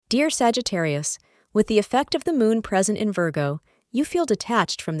Dear Sagittarius, with the effect of the moon present in Virgo, you feel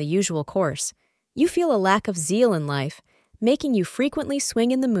detached from the usual course. You feel a lack of zeal in life, making you frequently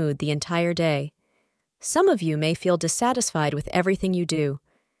swing in the mood the entire day. Some of you may feel dissatisfied with everything you do.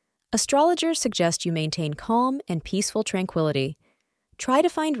 Astrologers suggest you maintain calm and peaceful tranquility. Try to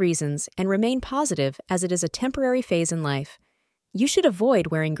find reasons and remain positive, as it is a temporary phase in life. You should avoid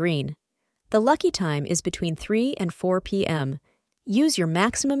wearing green. The lucky time is between 3 and 4 p.m. Use your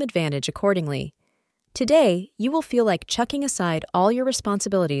maximum advantage accordingly. Today, you will feel like chucking aside all your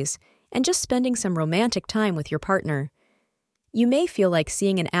responsibilities and just spending some romantic time with your partner. You may feel like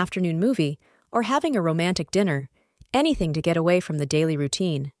seeing an afternoon movie or having a romantic dinner, anything to get away from the daily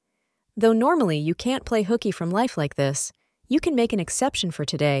routine. Though normally you can't play hooky from life like this, you can make an exception for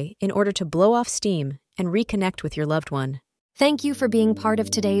today in order to blow off steam and reconnect with your loved one. Thank you for being part of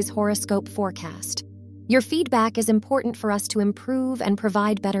today's horoscope forecast. Your feedback is important for us to improve and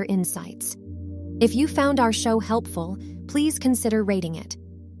provide better insights. If you found our show helpful, please consider rating it.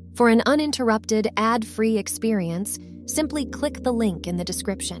 For an uninterrupted, ad-free experience, simply click the link in the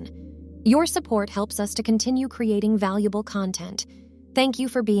description. Your support helps us to continue creating valuable content. Thank you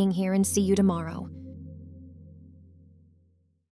for being here and see you tomorrow.